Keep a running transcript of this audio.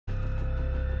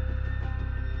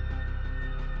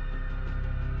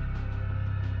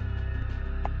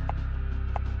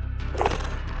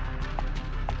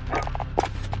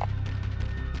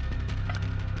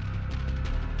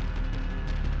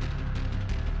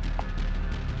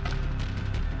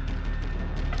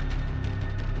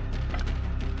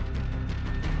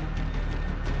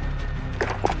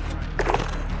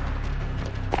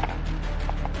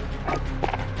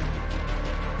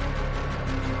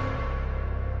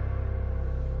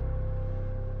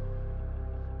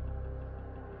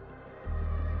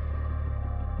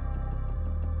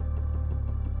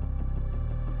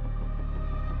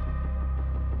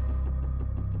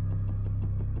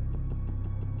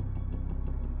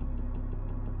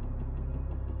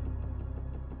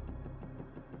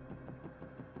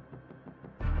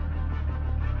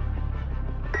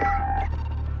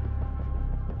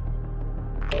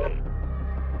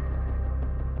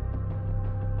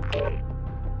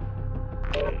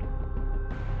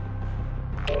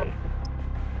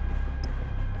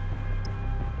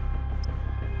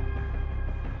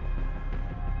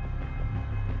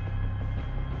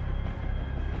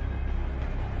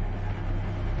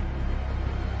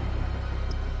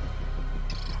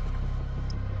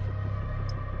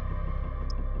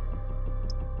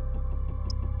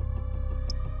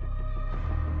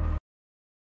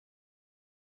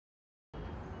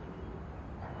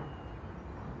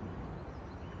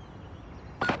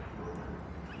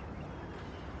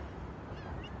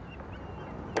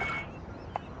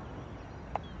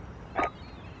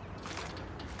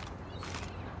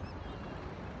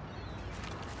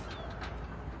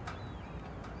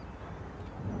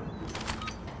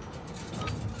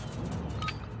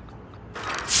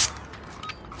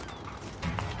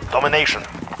Domination.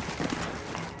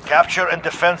 Capture and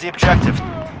defend the objective.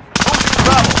 Losing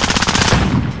Bravo.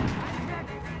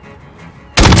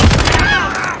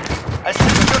 I see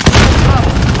the Bravo.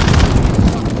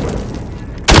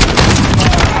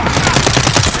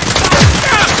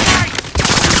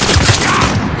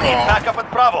 Back up at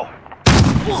Bravo.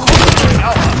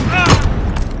 Alpha.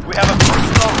 We have a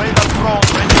personal radar drone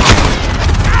ready.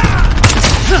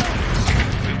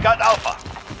 We've got Alpha.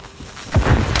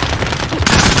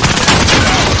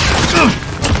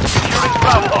 Securing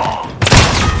Bravo.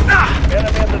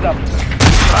 Enemy at the dump.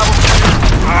 Bravo.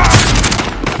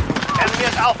 Enemy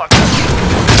at Alpha.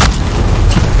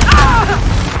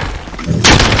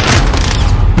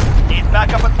 Need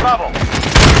backup at Bravo.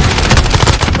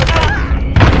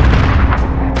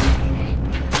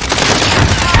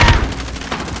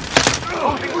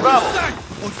 Bravo!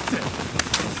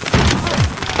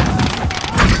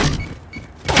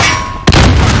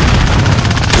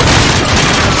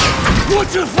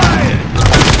 Watch your fire!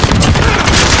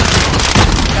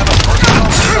 Have a personal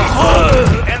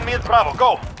enemy at Bravo,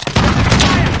 go!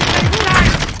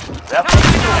 That's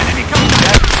enemy coming!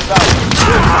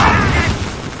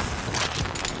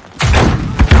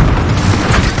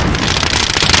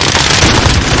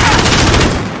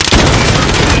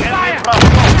 Enemy at Bravo,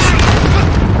 go!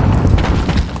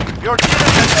 Your team is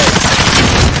at A.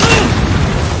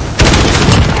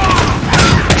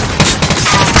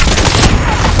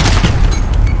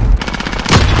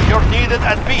 You're needed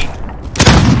at B.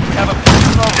 We have a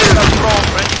personal radar drone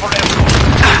ready for escort.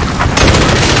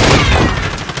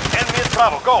 Enemy at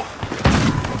Bravo, go.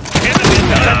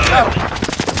 Enemy at Charlie.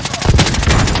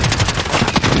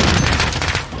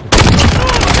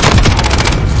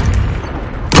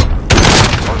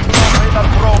 Personal radar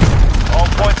drone. All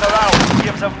points are out.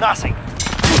 Gives them nothing.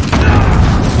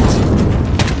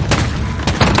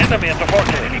 Enemy at the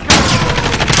fortress.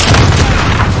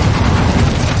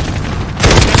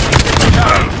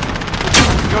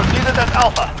 You're needed at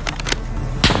Alpha.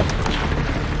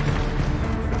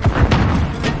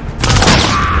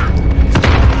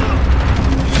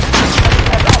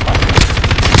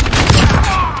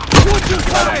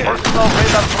 Personal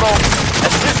radar drone.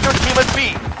 Assist your team at B.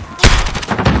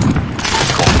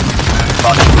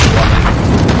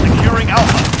 Securing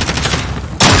Alpha.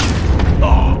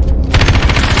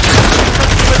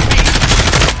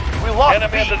 We lost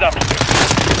enemy at the dump.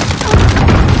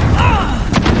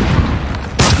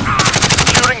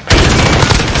 Securing B.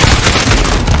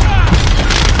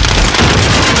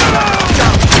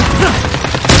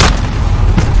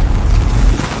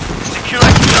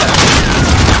 Securing B.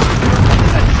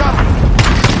 And Charlie.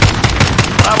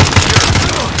 Bravo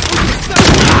secure.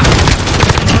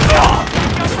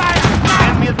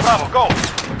 Enemy at Bravo, go.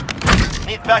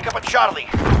 Need backup at Charlie.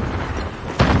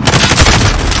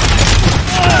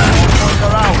 Points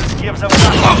are ours. Gives them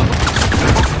nothing.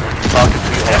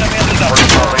 Enemy at the dump.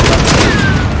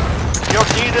 You're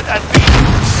needed at B.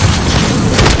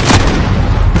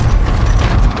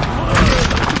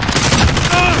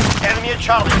 Enemy at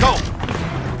Charlie, go.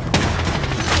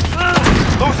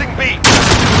 Losing B.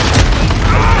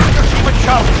 Your team at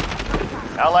Charlie.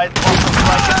 Allied forces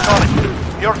flank incoming.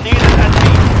 You're needed at B.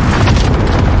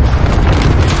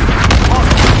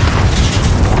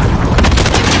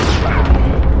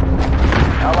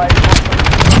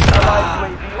 Allied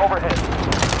UAV overhead.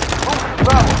 Moving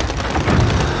Bravo.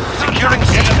 Securing C.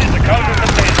 Enemy to counter the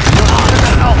base. You're needed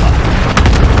at Alpha.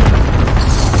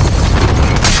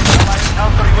 Allied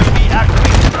counter UAV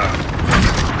activated.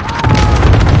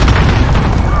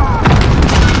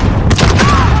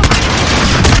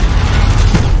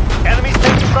 Enemies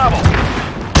taking Bravo.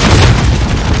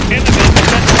 Enemy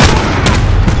defensive.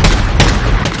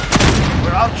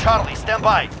 We're out Charlie, stand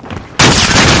by.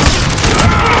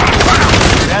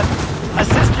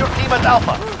 Assist your team at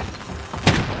Alpha.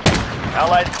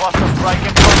 Allied cluster strike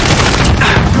incoming.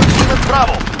 Your team at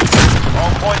Bravo.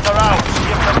 All points are ours.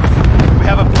 We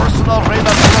have a personal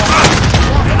radar drone.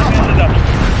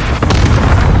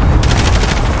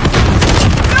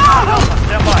 Alpha,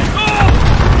 stand by.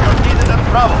 You're needed at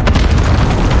Bravo.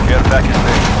 Get back in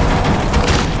base.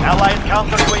 Allied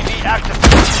counter UAV active.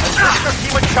 Assist your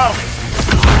team at Charlie.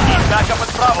 Need backup at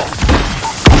Bravo.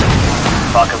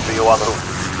 Talking to you en route.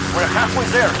 We're halfway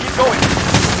there. Keep going.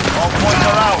 All points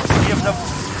are ours. Give them...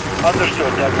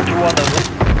 Understood. Dagger 2 on the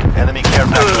route. Enemy care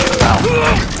package now.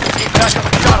 Keep back up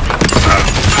at Charlie.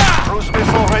 Cruise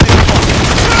missile ready to go.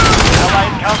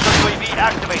 Allied counter UAV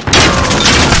activate.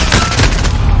 Losing.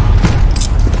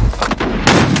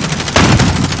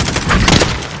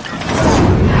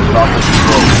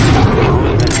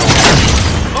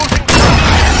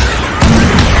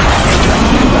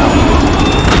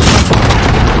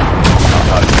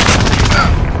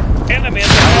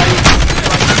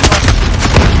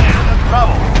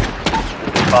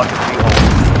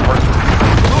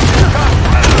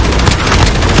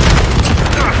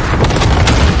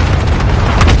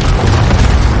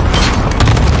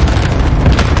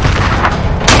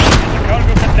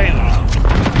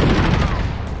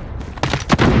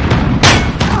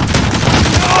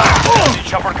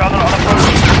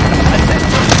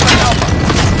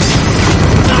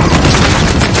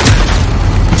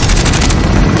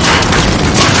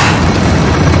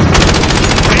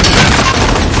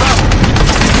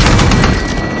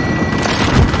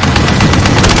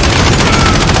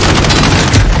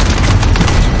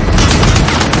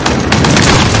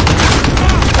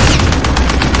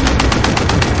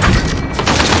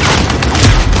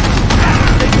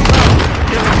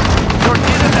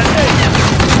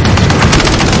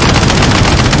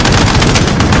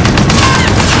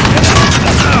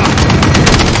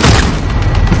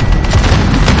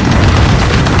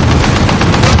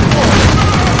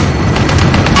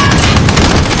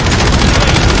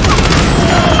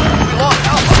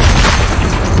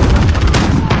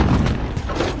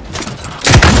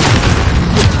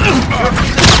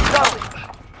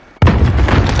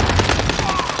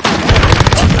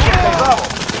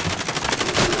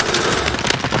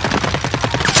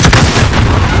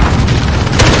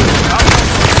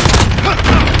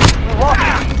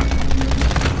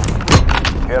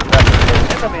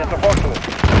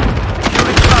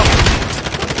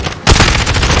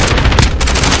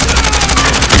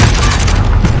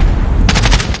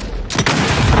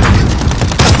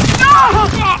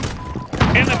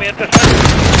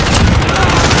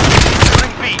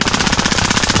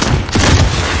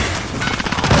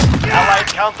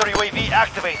 Counter UAV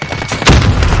activated.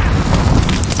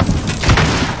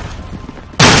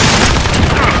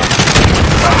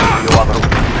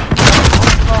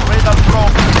 Radar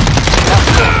probe.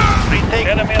 Retake.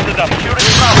 Enemy on the dump. Securing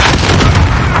Bravo.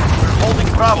 We're holding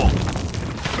Bravo.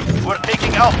 We're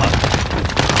taking Alpha.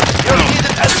 You're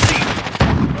needed at C.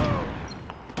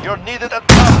 You're needed at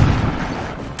Bravo.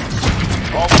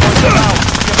 All points are out.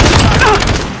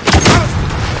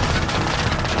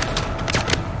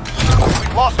 We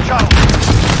lost Charlie.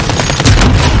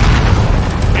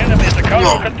 Enemy at the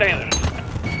cargo containers.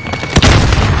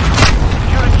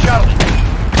 Securing Charlie.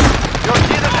 You're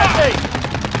needed at A.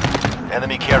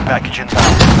 Enemy care package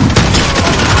inbound.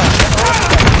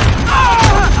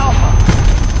 Alpha.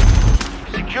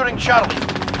 Securing Charlie.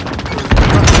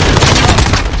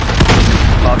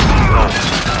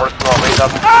 First floor radar.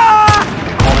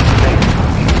 Calling today.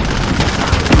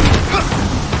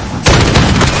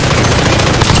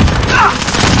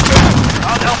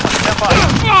 On Alpha, stand by.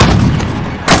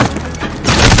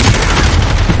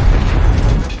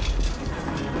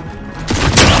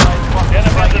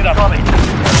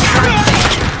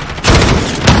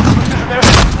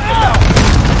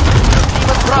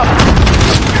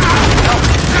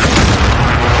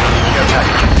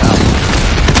 Enemy at the dump.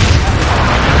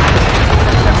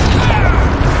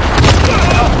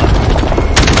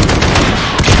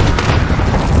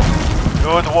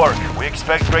 Good work. We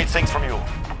expect great things from you.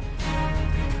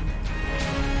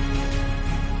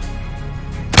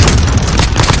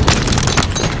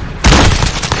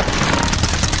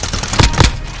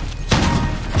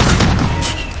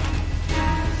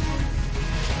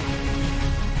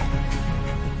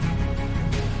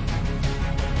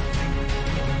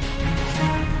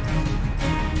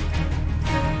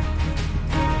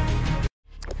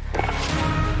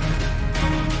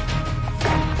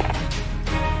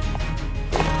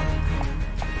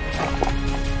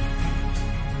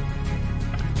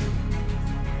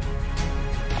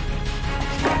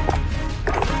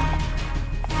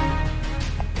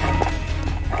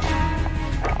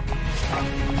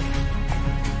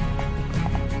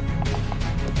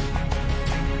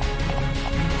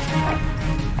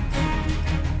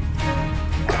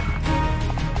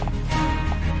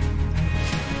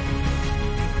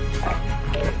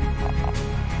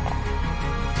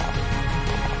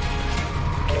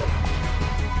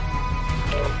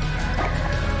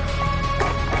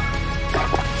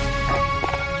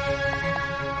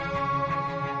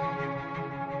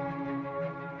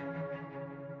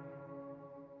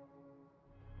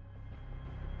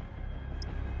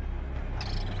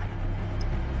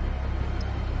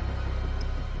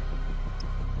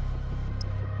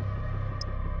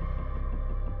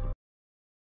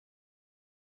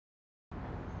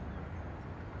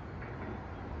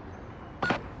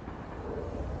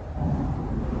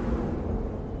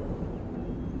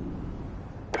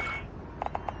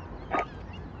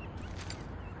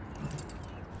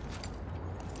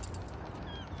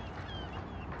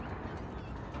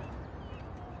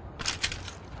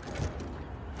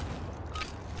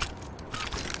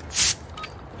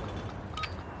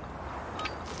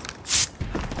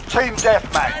 Team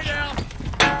deathmatch.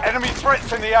 Enemy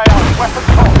threats in the AR. Weapons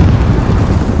on.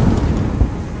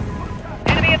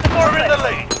 Enemy at the We're in the forklift.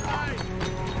 lead.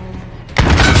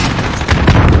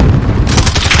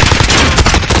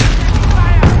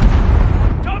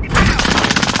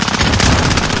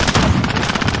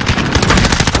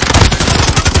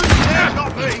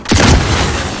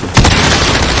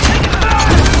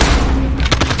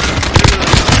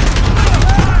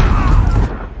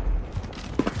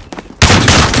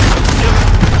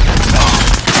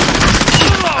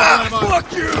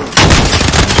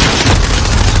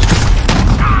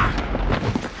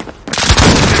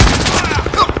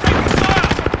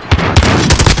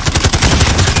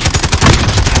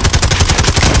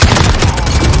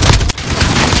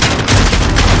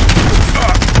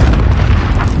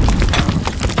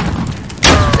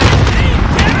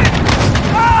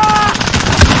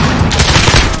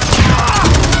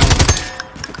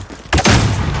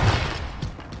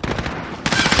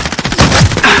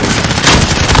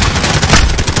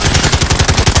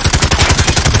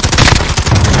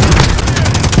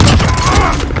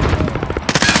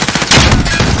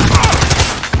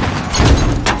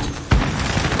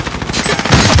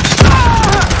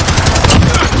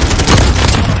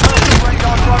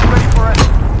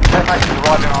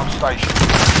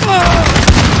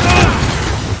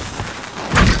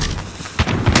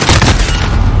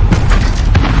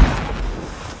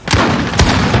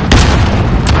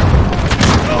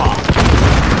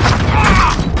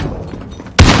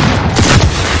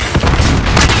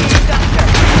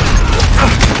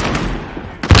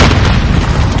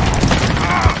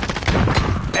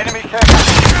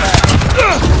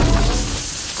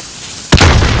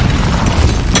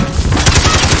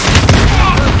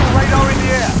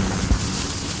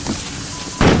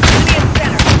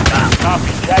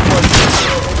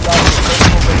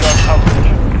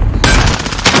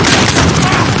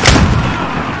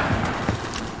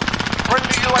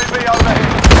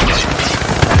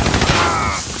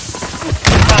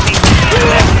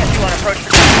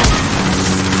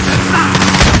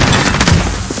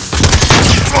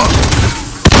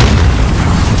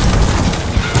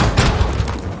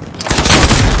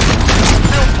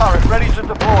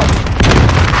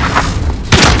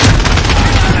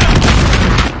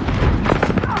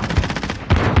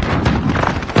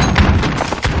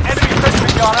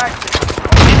 radar active.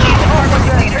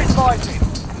 Keep fighting.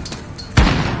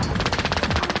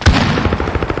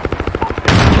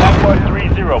 Jaguar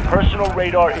 3-0, personal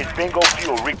radar is bingo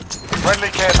fuel. Friendly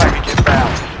care package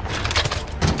inbound.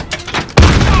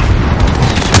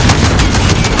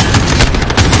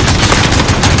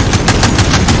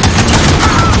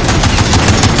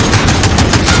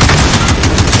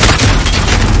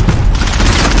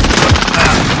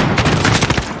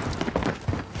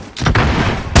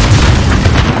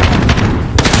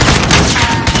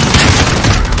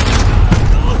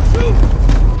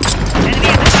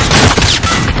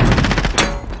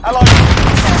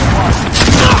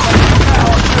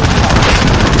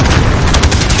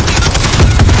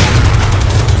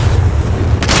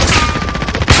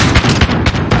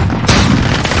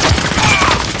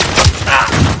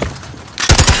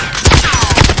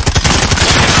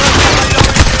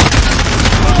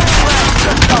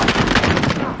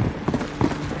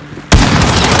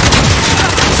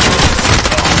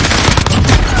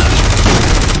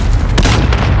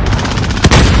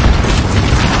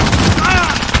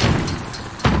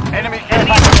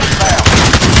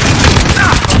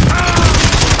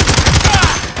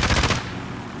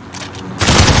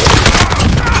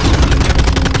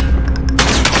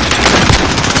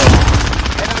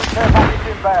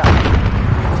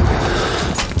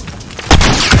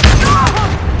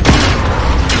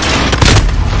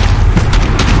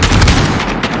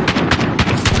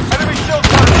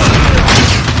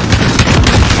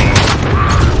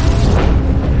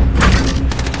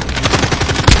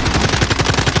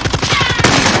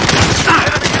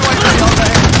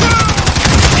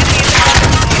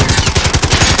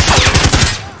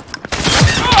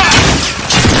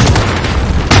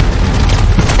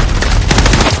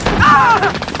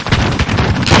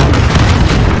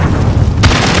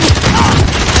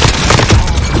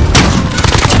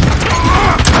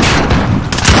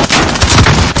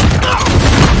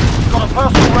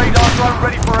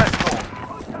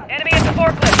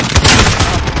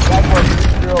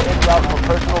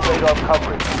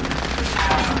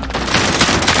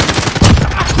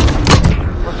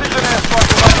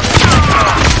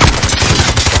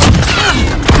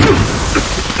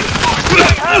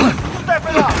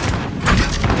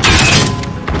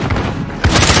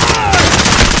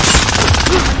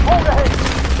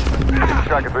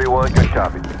 Tracker 3-1, good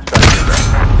copy.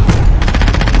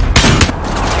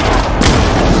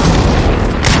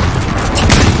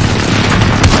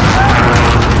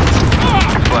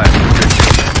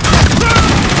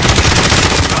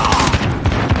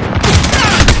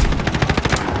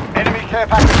 Enemy care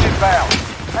package inbound.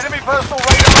 Enemy personal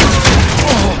radar.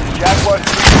 Jaguar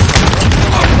 3.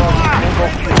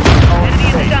 Enemy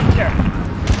in the dumpster.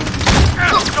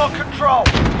 Got control.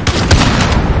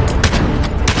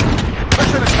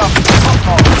 Mission accomplished.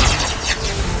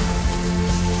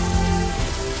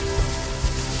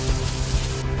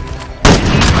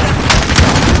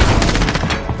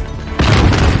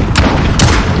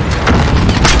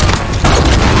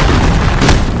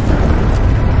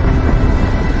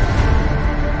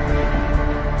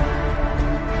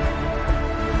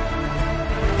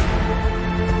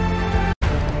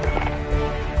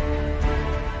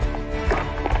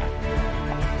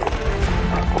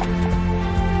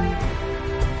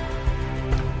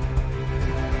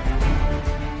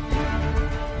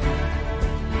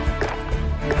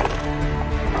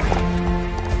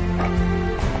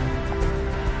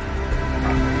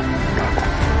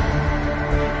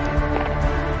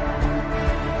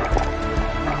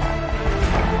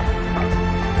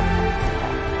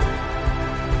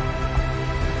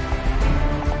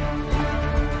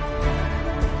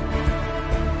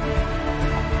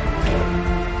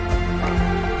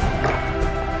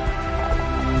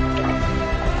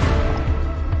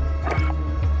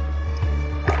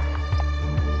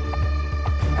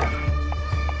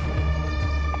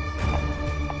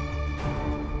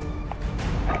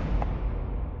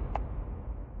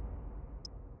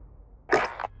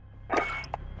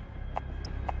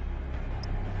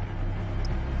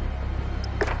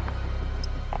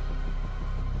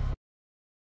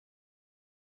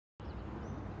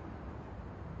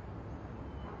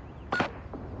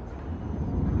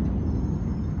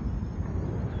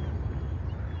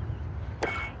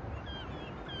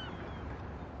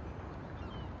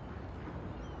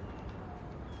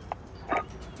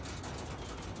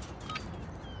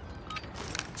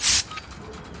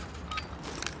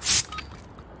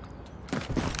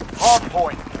 Hard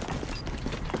point.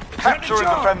 Capture and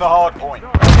defend the hard point.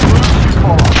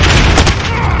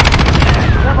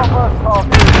 Never first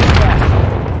target.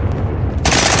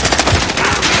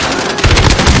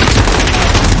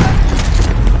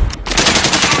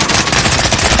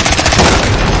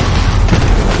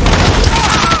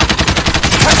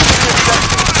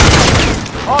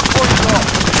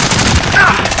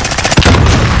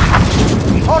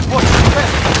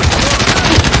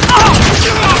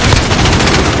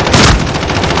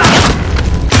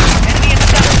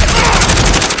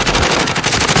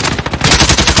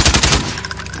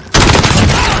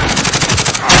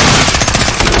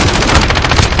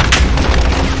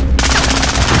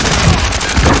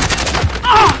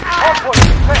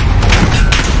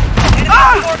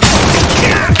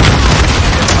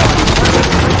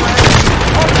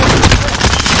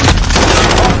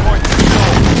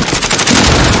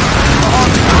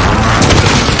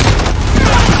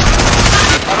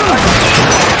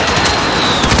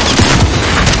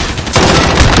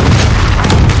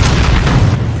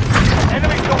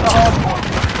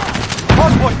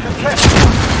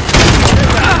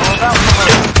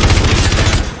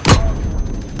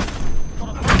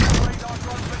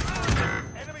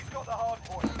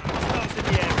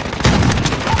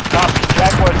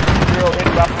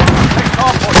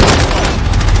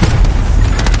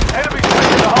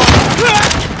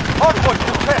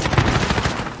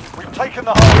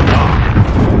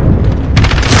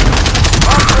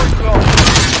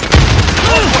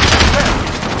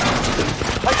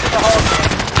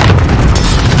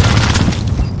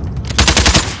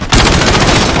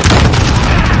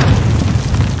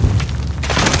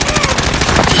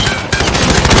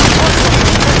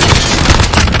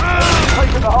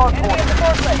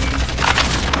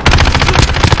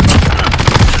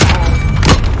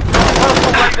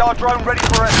 Drone ready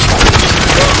for it.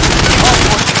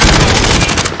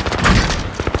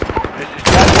 This is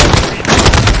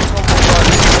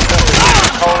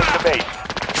Hold the base.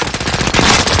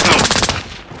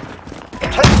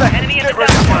 10 seconds. Enemy in the Get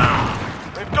ready. zone.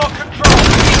 We've got control.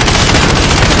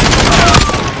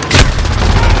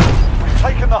 We've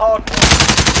taken the hard point.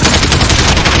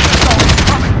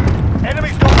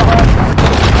 Enemy's got the hard point.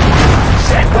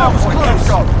 Hard point, let's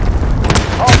go.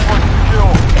 Hard point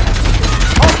secure.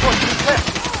 Hard point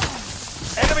contested.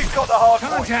 Enemy's got the hard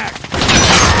point. Contact!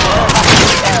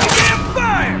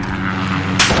 Fire!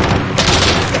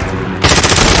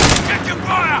 Active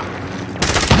fire!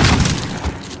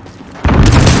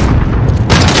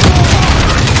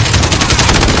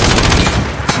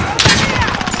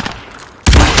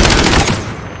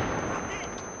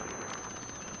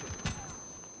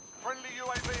 Friendly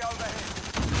UAV overhead.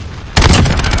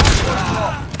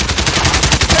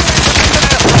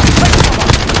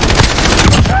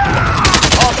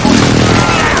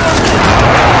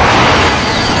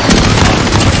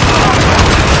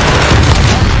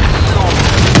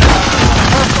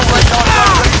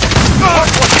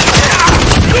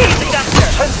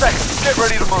 Get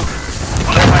ready to move.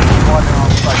 Enemy's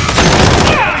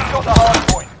got the hard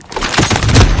point.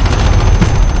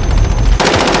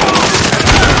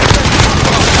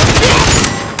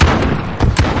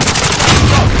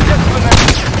 Get to the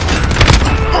next.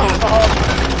 The hard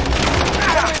point.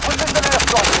 Enemy within the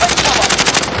airstrike. Take cover.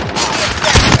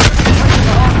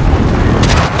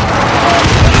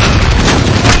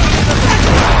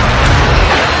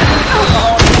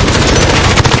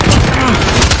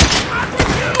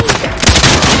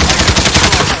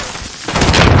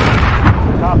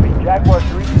 Jaguar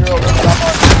 3-0.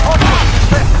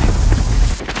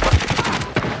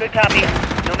 Good copy.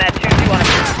 Nomad 2-2 on it.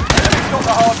 Enemy's got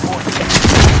the hard point.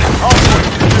 Hard point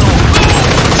secure.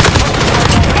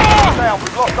 Down,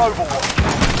 we've lost Overwatch.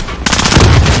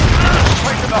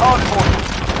 Taking the hard point.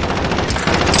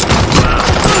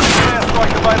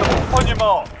 Airstrike available. On your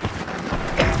mark.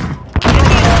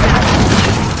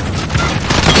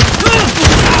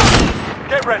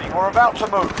 Get ready, we're about to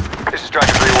move. This is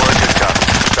Striker 3-1, good copy.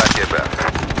 Try to get back.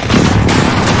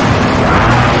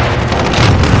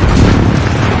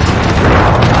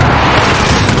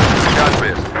 Shot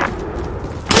missed.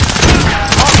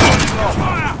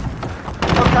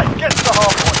 Okay, get to the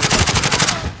hard point.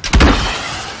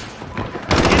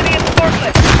 Enemy in the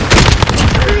forklift.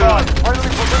 Right, friendly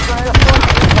position airstrike.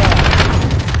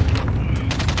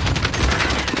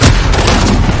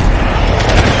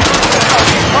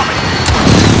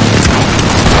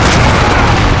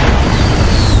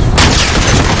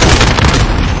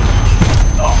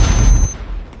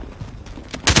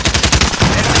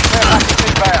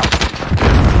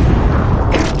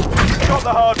 Got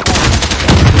the hard point.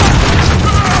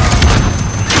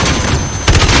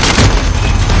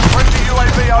 Friendly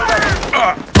UAV overhead.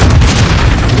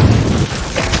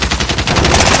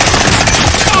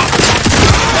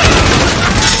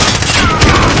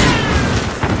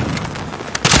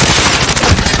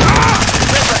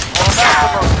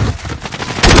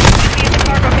 Enemy in the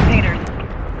cargo containers.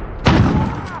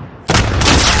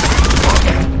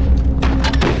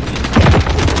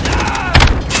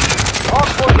 Hard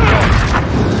point gone.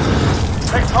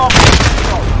 Next hard point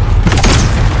gone.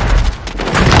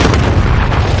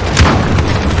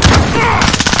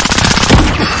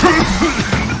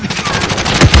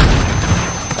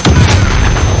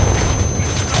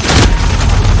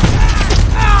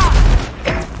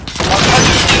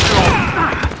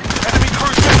 Enemy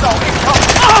cruise missile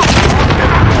incoming.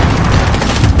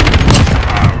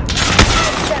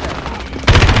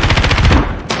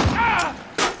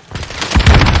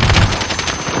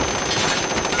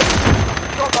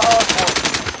 Got the hard point.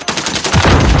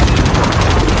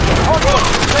 Hard point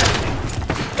contested.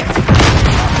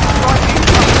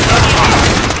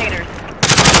 Containers.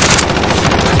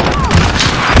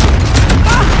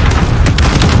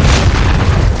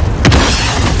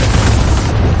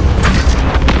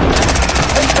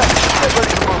 Get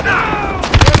ready to move.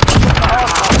 Hard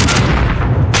point.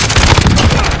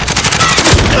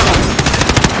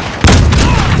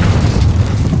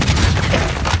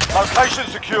 Location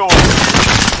secure.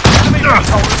 Enemy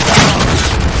missile is down.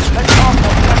 Next hard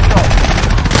point, let's go.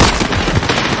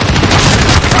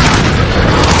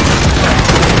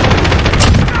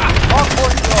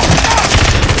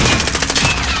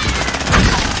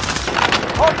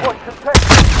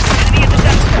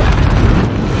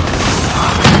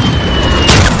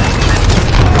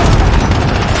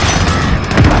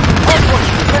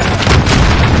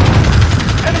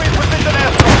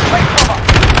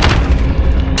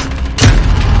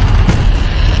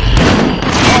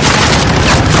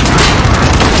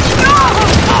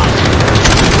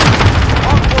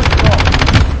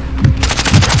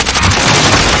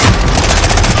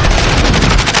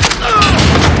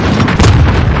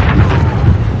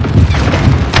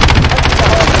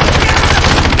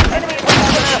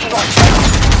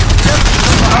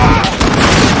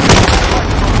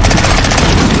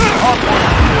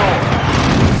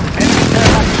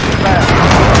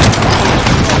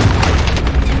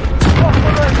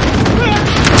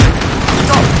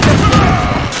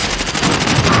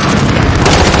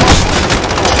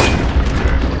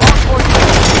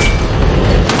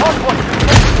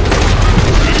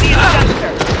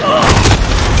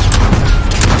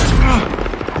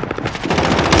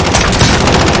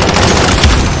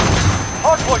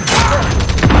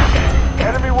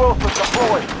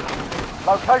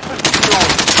 Location secured.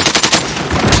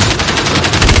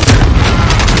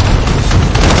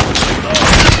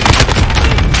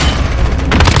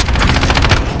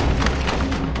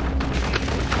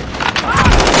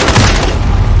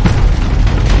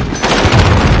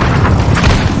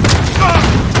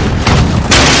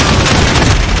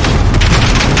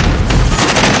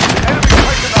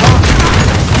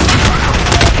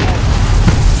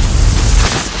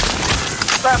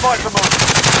 Stand by for move.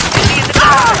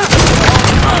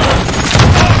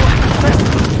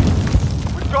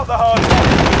 We've got the hard one.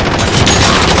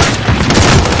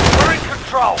 We're in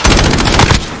control.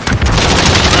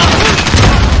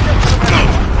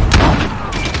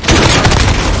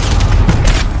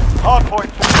 Hard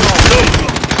point secure.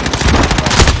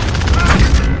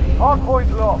 Hard point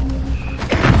locked.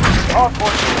 Hard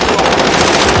point secure.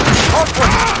 Hard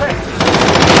point detected.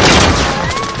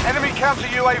 Enemy counter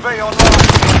UAV online.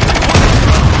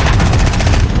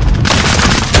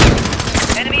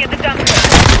 Enemy at the dumpster.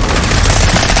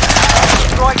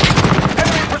 Strike.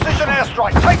 Enemy precision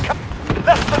airstrike. Take cover.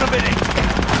 Less than a minute.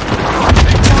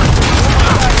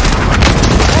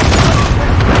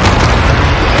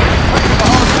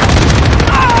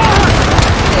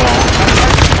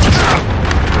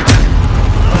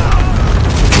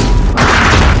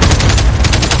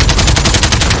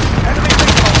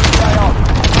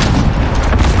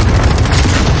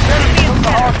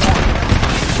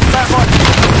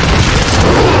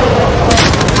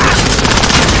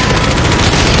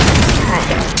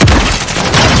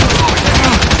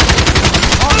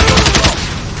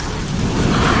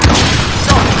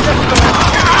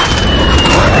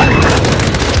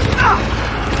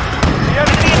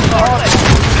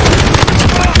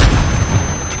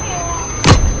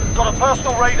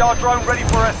 Personal radar drone ready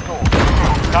for escort.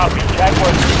 Copy.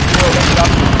 Jaguar secure.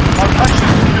 Location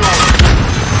secure.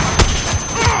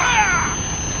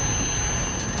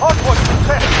 Hardpoint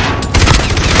contested.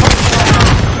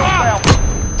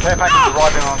 Care package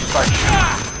arriving on station.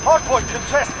 Hardpoint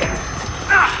contested.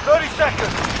 30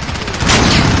 seconds.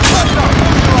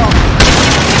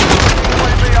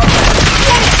 UAV up.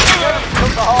 Enemy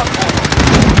took the hardpoint.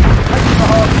 Taking the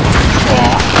hardpoint.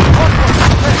 Hardpoint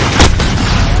contested.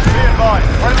 Be advised,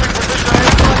 friendly precision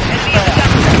airstrike is there.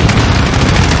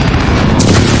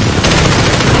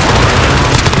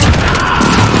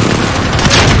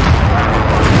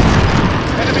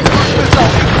 Enemy cruise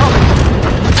missile incoming.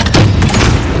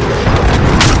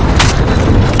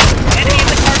 Enemy in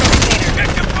the cargo container.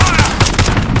 Taking fire!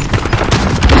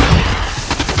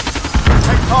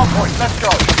 Take hardpoint, let's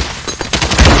go.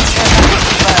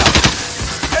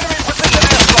 Enemy precision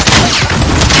airstrike.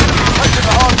 Taking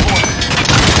the hardpoint.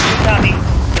 Copy.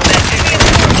 Nomad 2 in the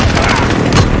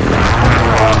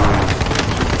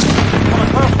On a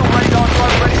personal radar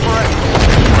drone ready for escort.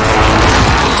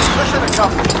 Mission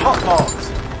accomplished. Top marks.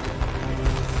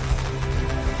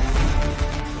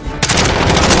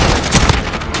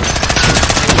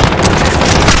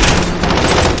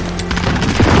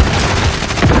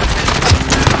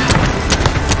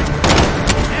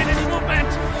 Enemy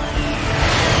movement!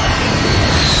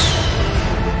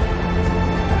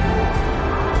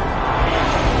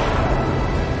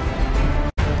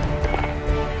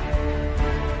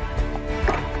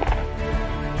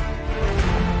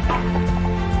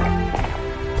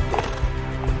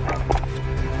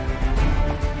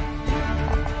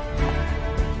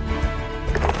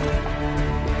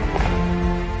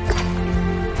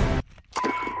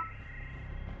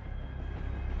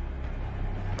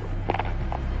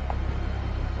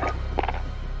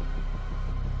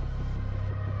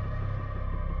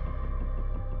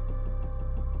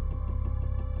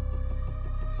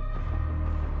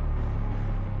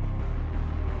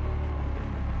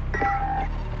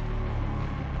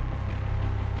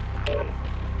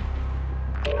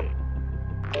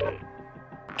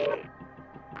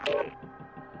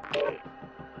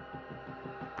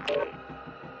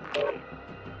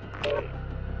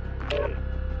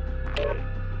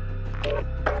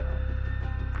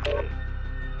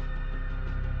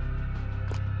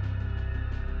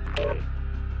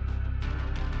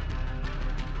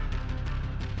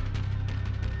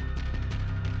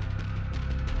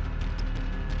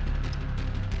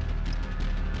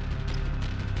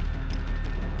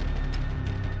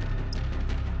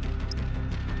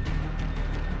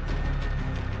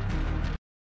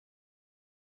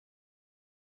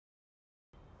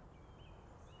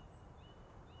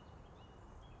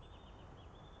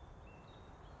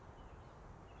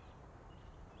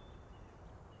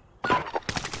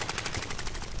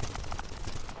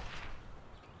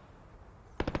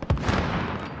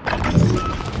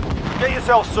 Get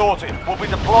yourself sorted. We'll be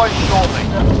deploying shortly.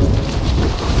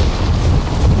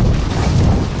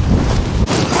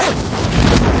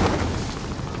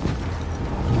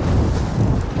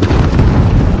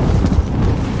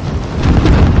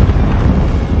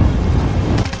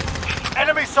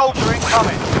 soldier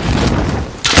incoming.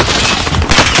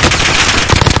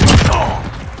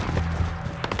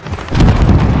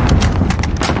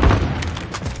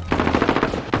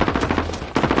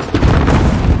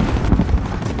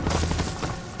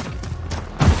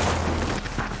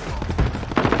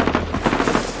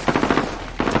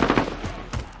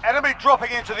 Enemy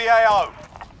dropping into the AO.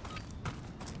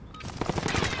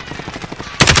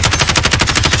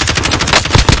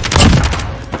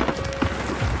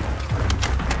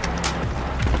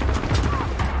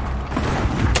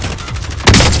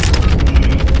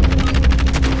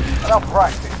 Enough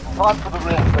practice. Time for the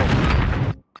real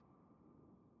thing.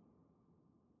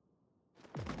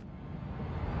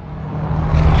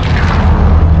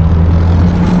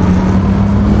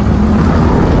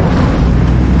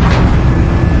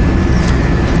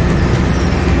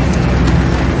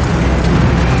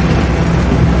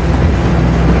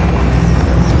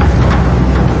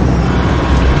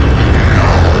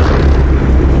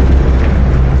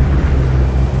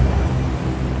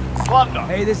 Plunder.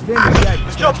 Hey, this vendor jack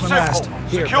The job's scratched my mast. simple.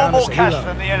 Here, Secure found more us a cash helo.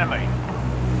 than the enemy.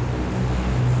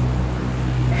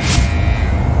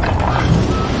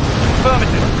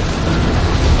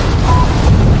 Affirmative.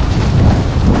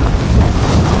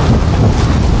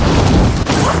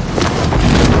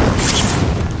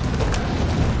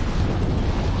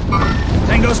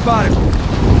 Tango spotted.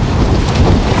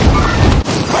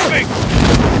 Moving.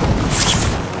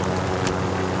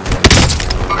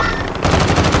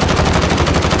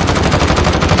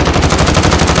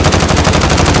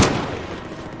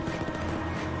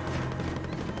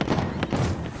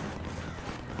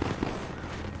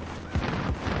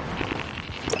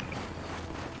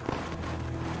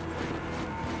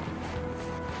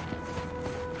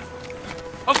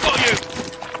 I've got you.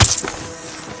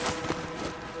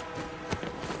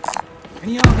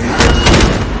 Any of y'all need this?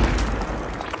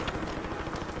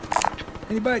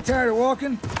 Anybody tired of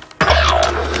walking?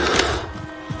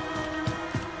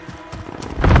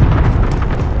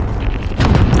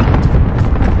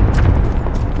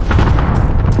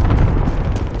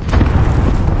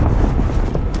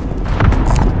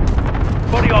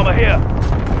 Body armor here.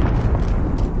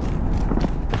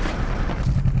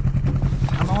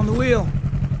 I'm on the wheel.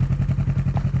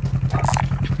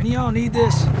 Any of y'all need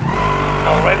this?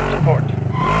 All right, support.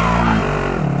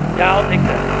 Yeah, I'll take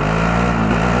that.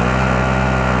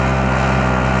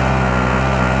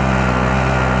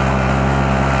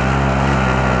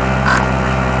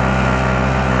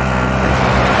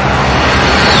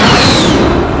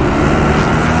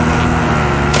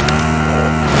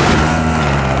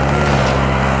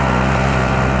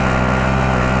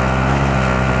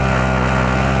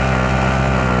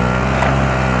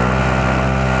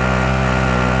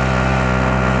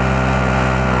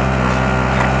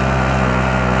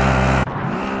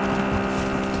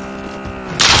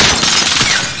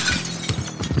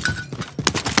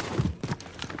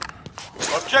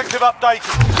 Objective updated.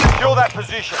 Secure that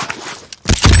position.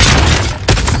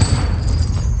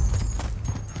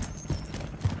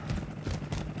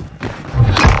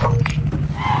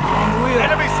 On the wheel.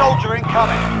 Enemy soldier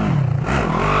incoming.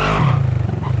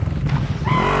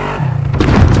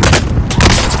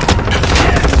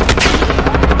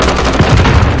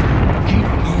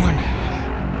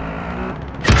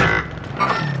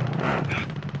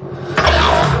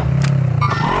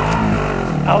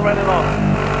 I'll run along.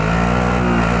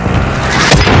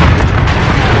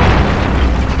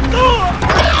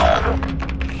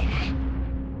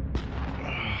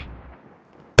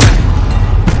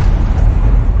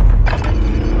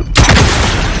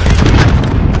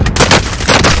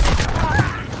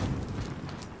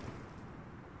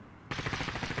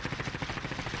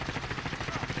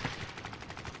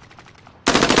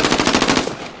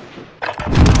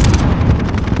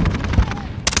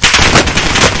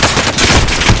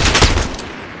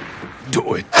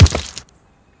 Do it.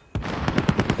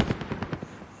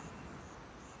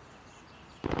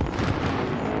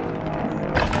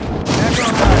 Back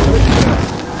on high. Good to go.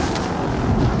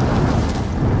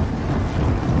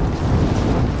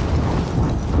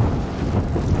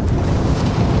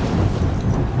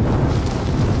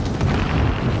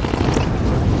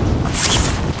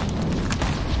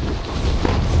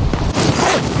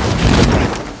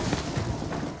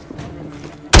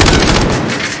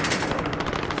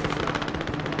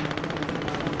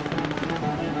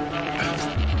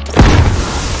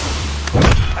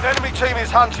 An enemy team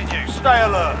is hunting you. Stay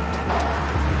alert.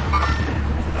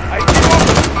 I see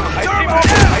movement. I see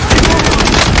movement. I see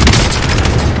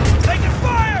movement. Taking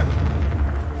fire.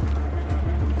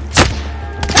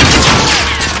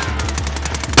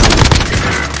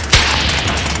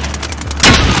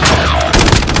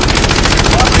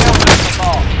 Mark the element of the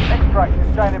mark.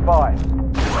 standing by.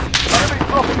 Enemy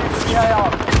dropping into the AO.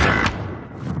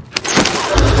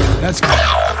 That's good.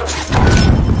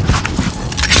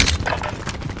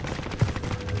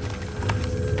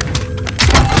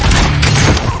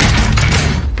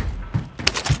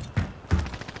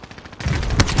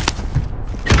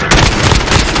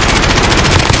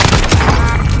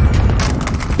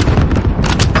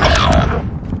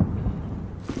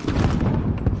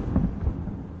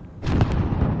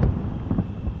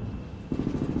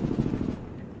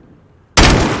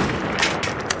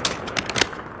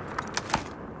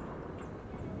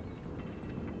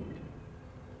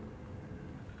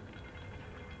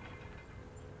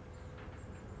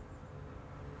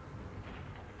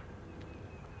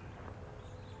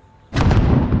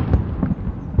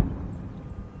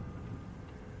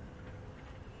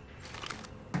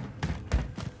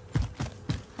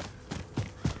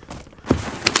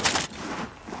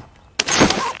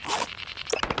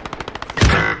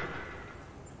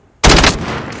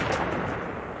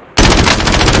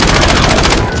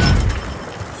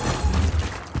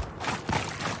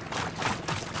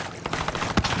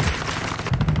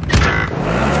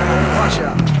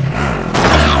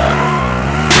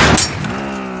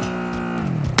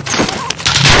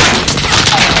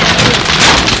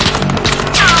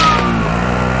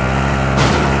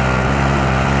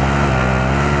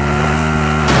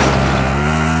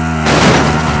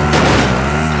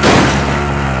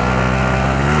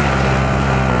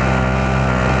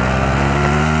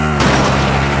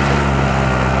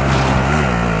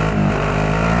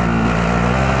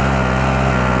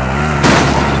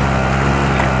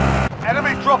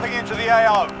 Dropping into the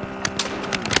AO.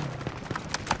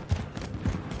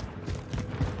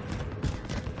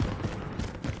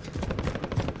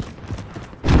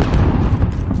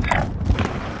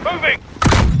 Moving!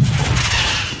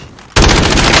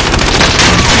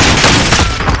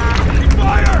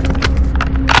 Fire!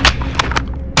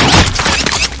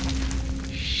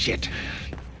 Shit.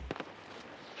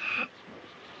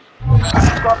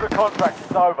 Stop the contract,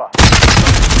 it's over.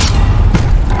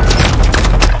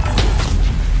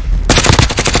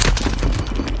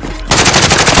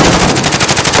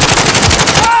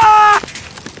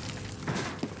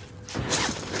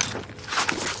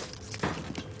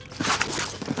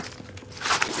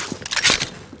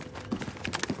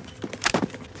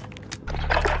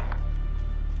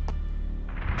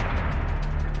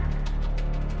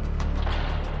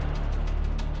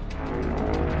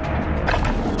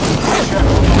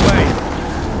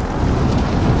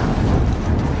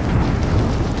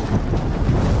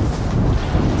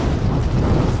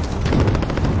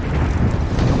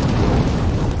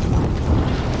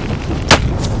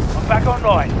 Back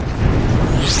online.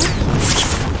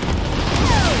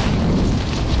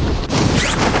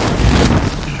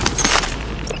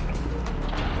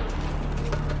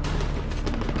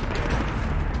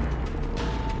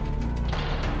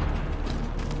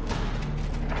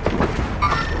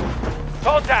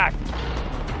 Contact!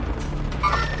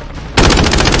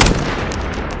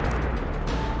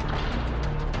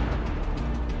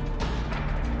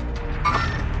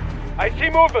 I see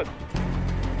movement.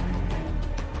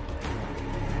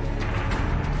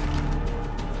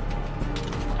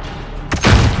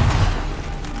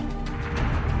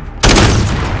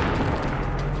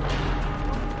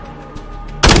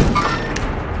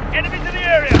 Enemies in the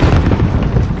area!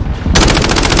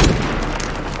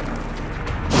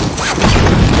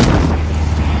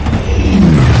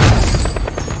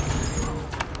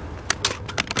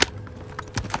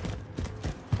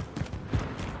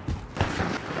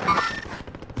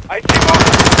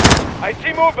 I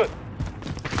see movement!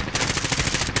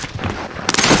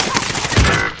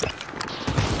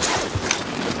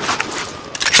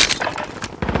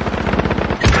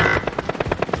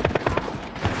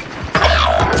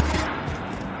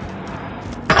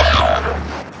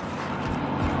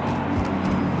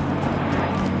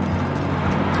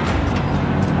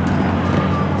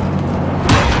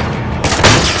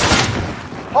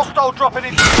 Hostile dropping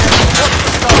into the area. Watch the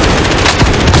sky.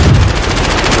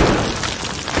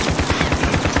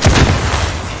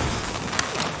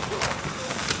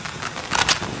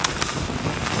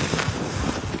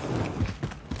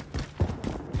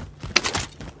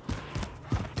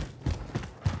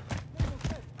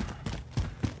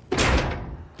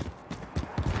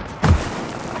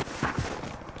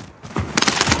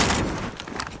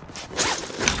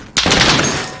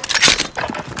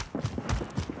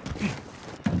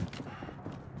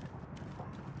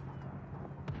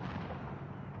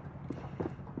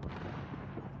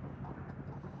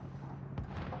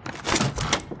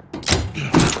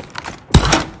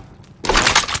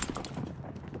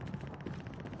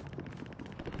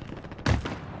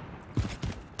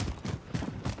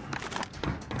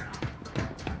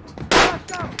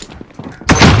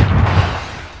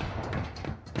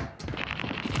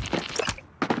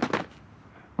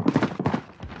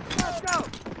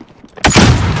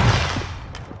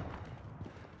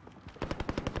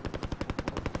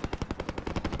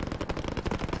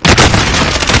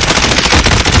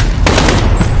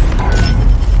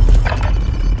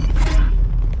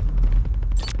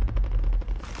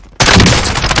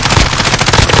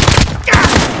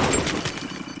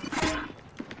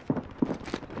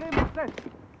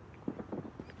 Movement!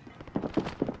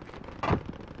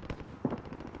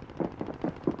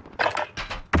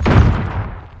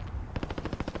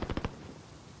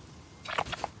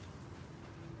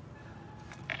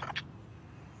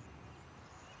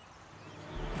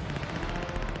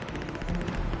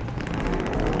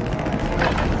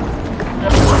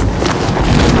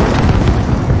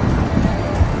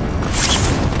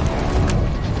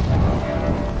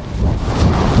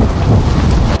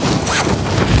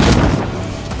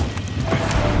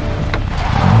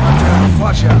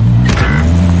 Watch out.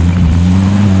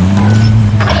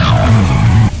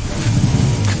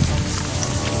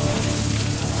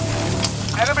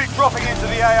 Enemy dropping into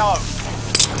the AO.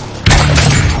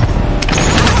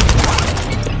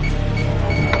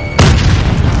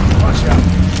 Watch out.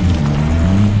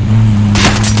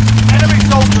 Enemy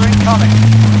soldier incoming.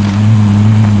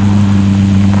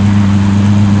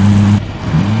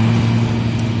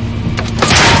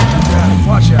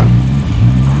 Watch out.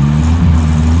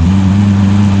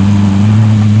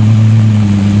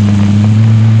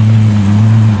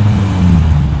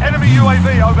 Enemy UAV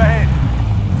overhead.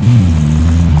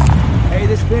 Hey,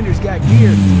 this vendor's got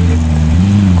gear.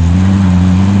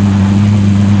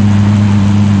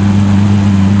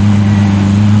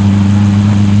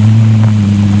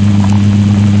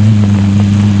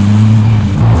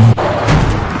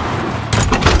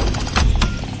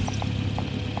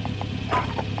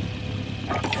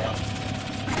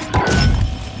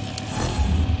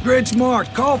 Grid's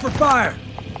marked. Call for fire.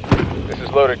 This is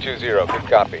Loader 2-0. Good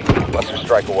copy. Cluster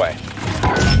strike away.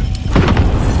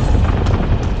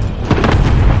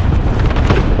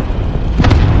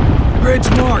 Grid's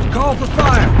marked. Call for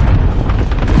fire.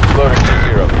 Loader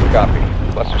 2-0. Good copy.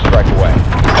 Cluster strike away.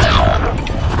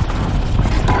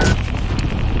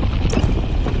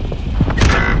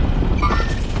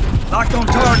 Locked on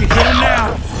target. Hit him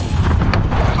now.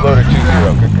 This is Loader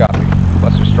 2-0. Good copy.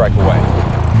 Cluster strike away.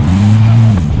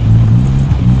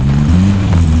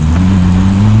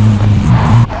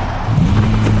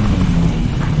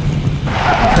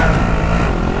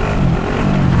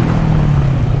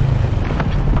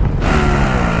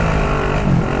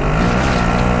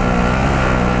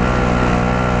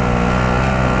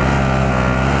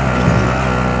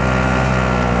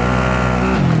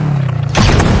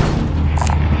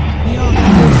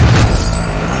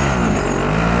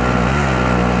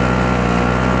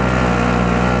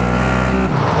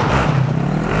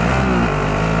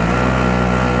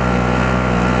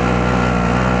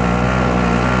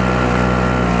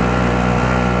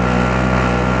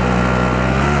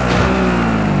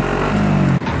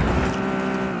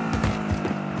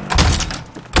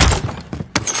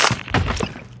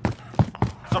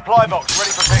 Supply box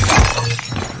ready for pickup.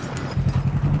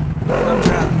 I'm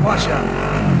trapped. Watch out.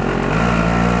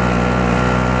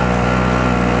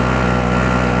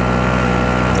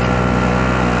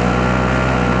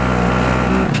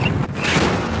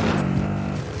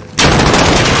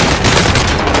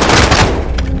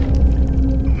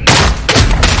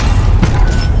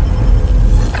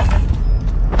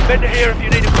 Vendor here if you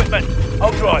need equipment.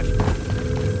 I'll drive.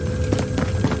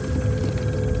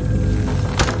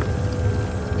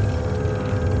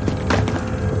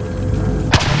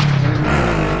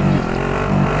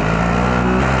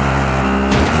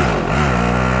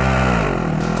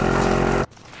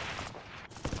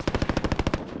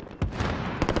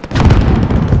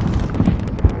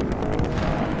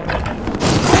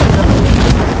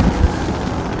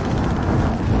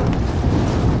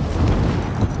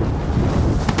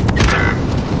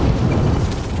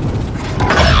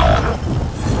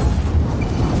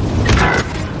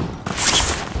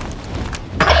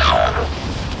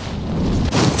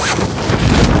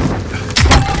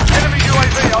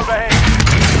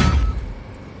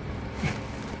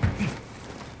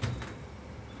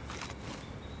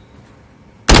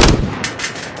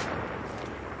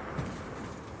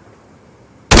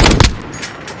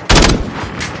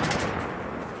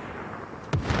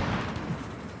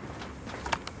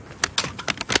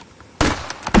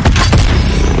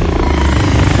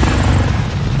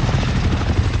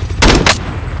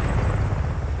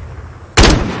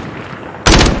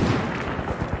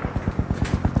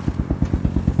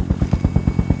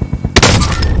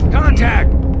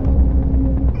 Contact!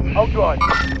 I'll drive.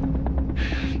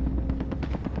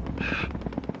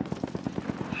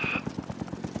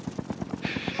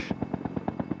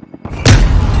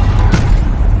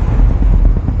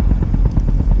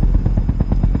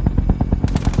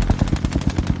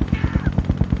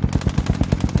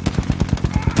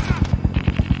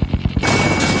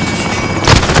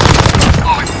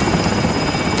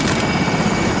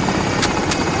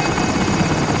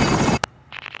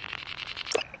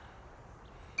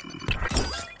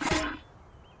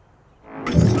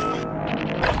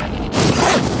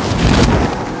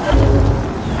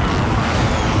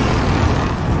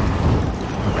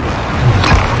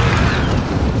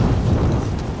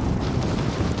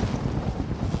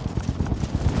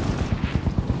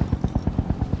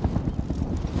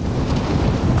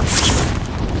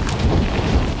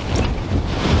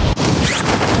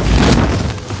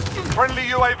 Friendly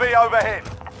UAV overhead.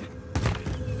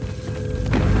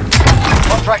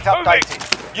 Contract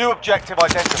updated. New objective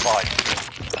identified.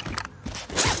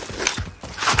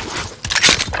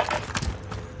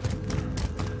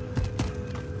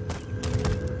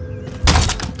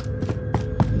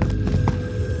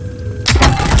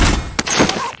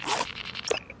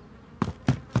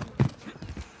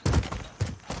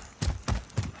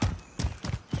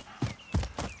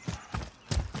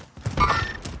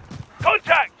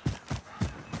 Contact!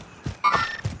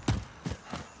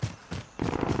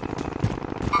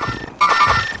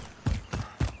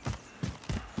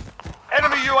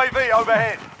 Enemy UAV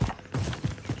overhead.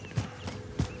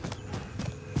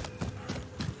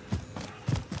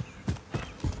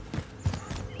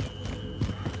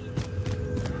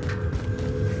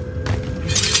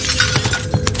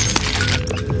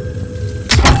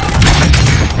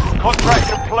 Contract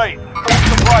complete. All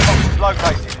supply boxes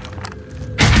located.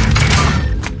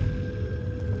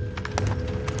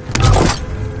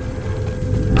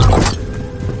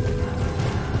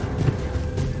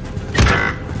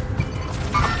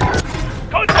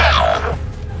 Contact!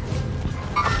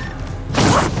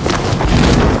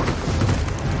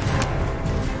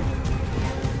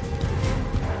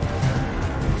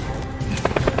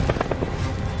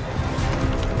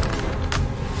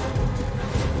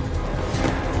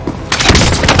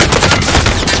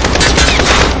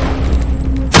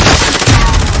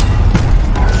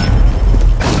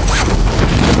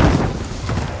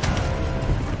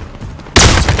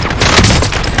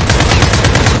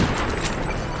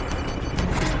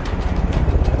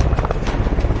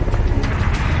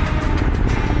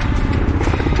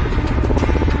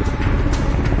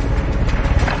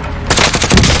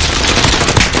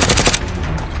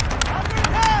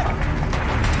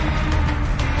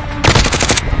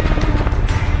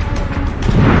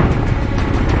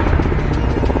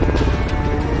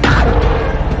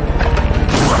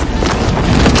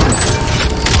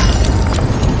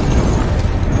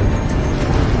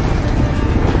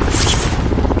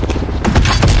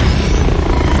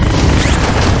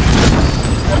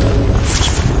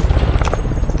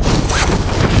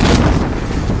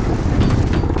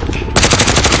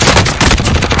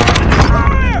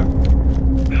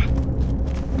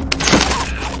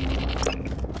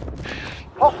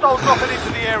 Hostile dropping into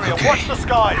the area. Watch the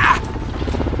skies.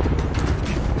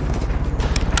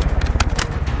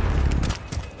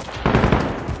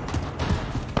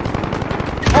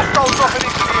 Hostile dropping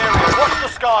into the area. Watch the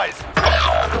skies.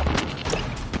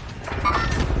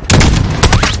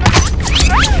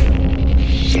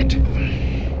 Shit.